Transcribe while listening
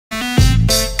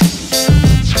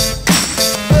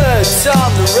It's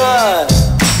on the run.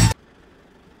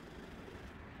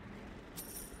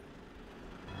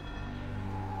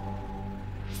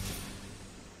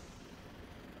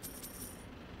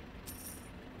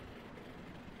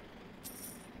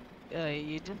 Yeah,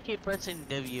 you just keep pressing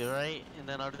W, right? And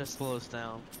then I'll just slow us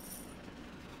down.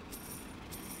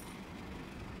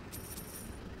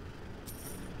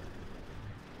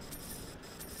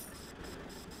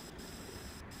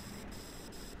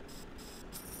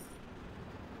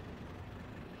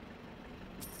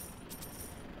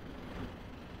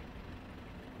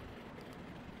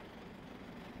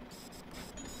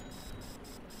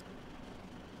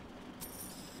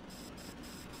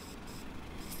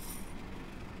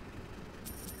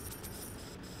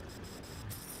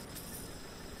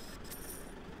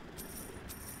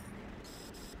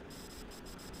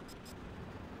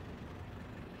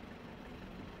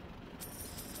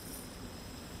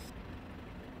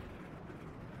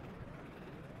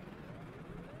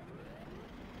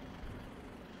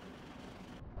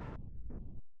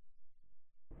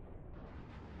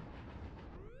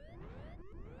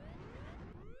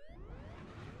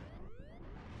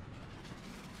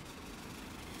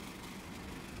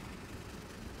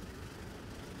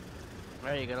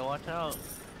 Alright, you gotta watch out.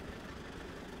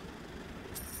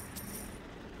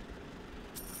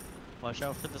 Watch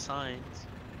out for the signs.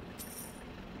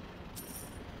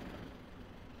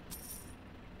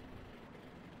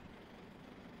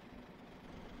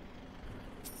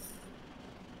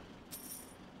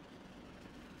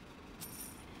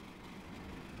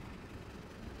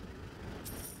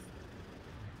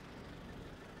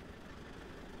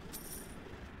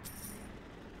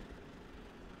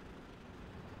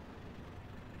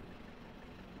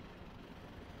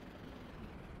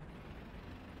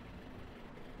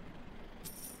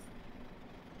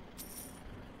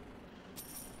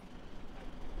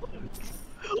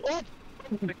 Oh!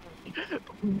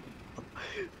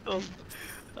 Oh,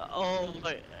 oh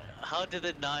my, how did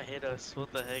it not hit us?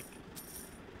 What the heck?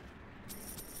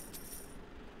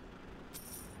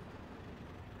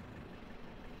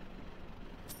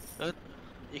 Uh,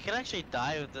 You can actually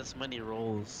die with this many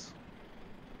rolls.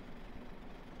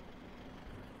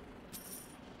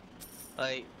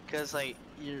 Like, cause like,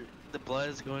 the blood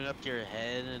is going up to your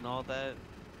head and all that.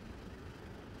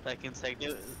 Like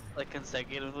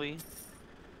consecutively.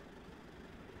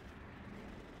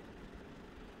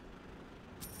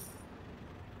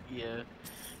 Yeah.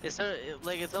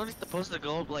 Like, it's only supposed to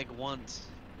go up like once.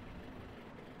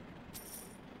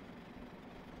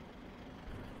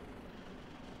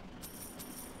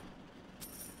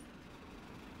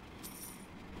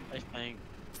 I think.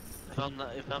 If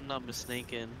I'm not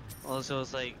mistaken. Also,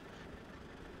 it's like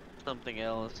something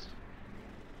else.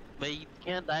 But you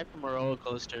can't die from a roller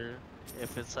coaster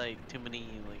if it's like too many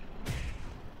like.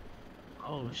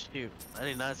 Oh shoot! I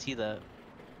did not see that.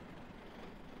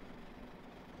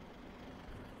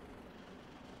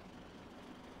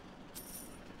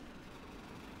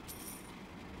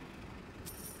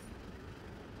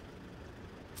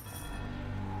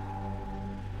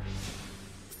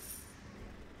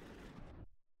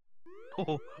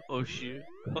 Oh, oh shoot!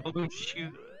 Oh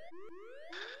shoot!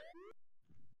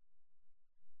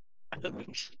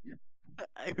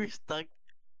 I was stuck.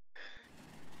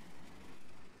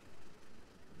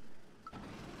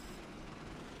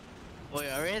 Wait,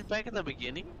 are we back at the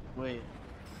beginning? Wait.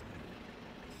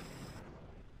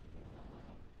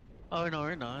 Oh no,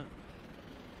 we're not.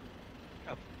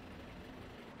 Oh,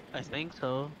 I think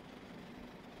so.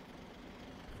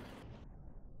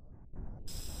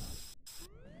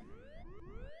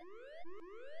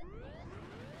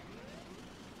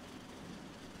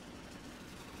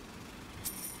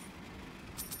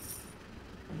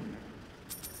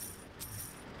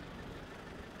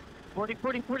 Forty.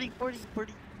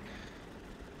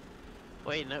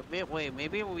 Wait, no, wait,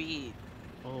 maybe we.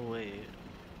 Oh wait.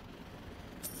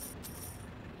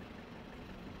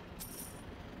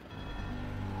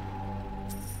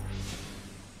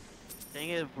 Dang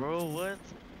it, bro. What?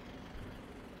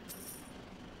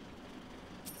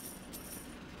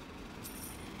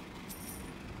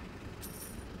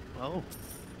 Oh.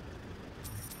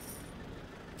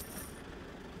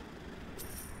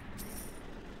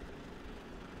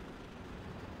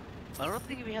 I don't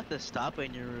think we have to stop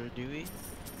in your route, do we?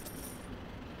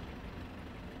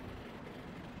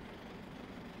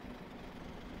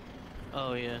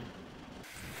 Oh yeah.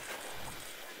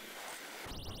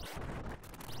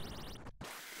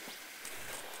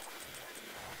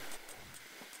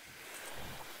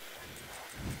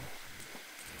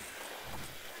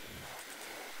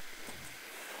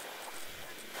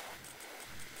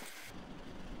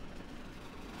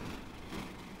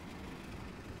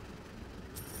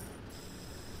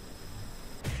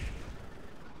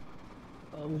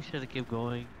 we should have kept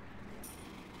going.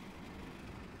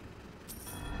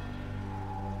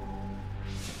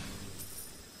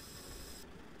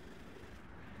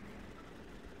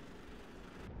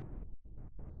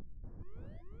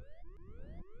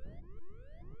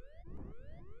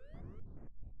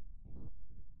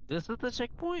 This is the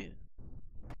checkpoint?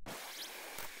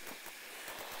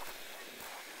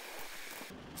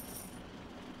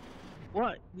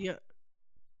 What? Yeah,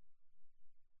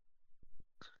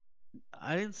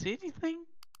 I didn't see anything.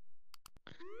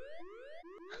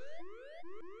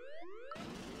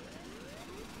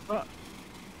 Uh,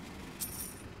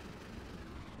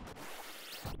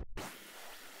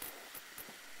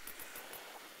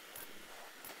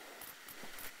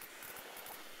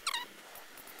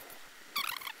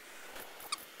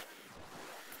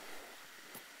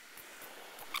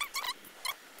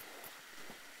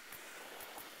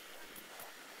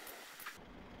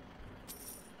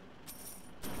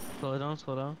 slow down,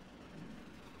 slow down.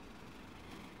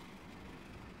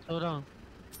 Slow down.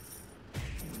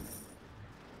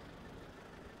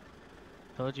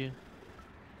 Told you.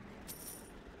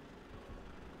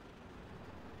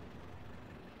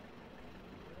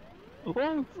 Oh,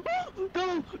 oh,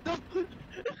 no, no.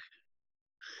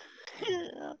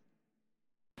 Yeah.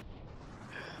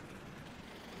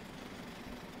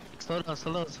 Slow down,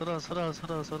 slow down, slow down, slow down, slow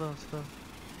down, slow down, slow down.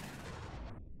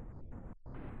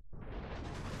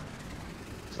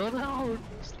 Slow down.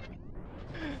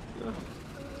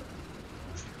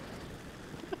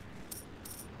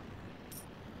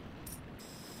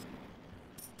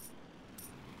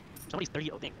 Somebody's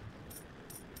 30, oh dang.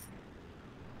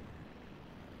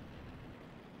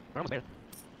 We're almost there.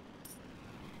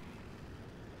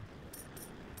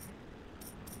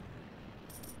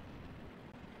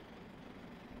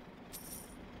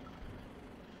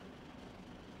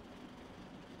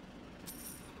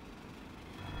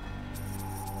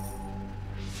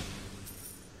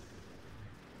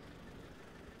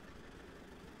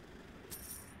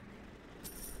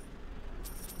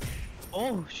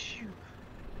 Oh shoot.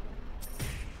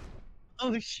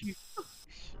 Oh shoot.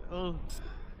 Oh,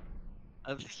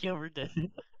 I think yeah, we're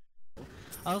dead.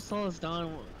 I'll slow us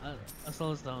down. I'll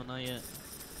slow us down, not yet.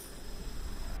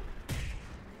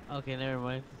 Okay, never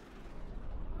mind.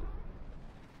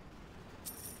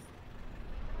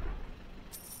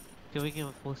 Can we give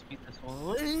a full speed this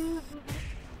one?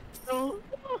 No,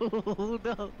 no,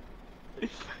 no.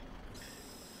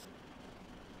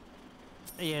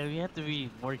 Yeah, we have to be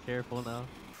more careful now.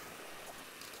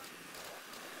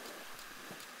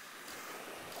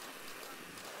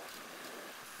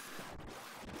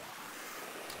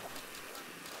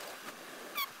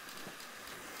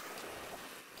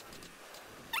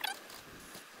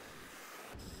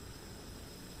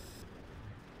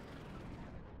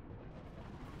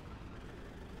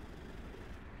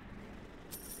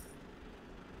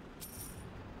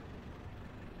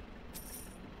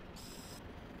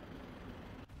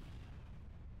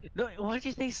 No, why'd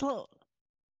you say slow?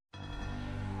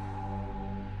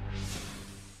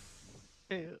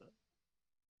 Hey,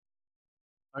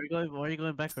 why are you going? Why are you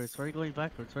going backwards? Why are you going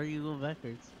backwards? Why are you going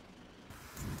backwards?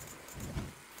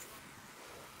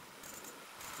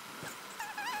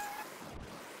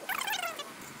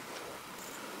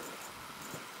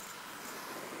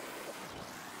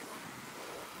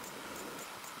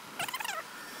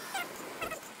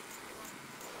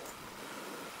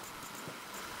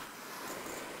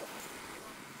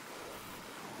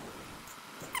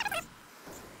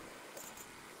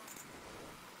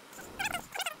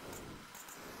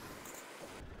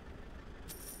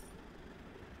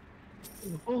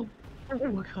 Oh, oh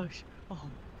my gosh. Oh.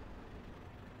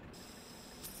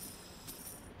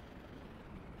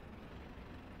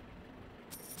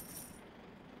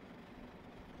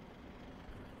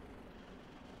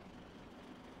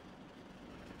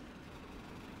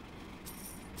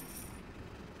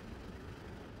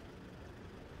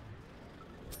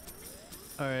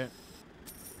 Alright,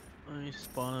 let me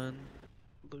spawn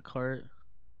the cart.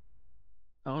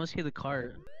 I want to see the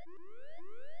cart.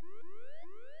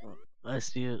 Oh, I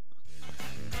see it.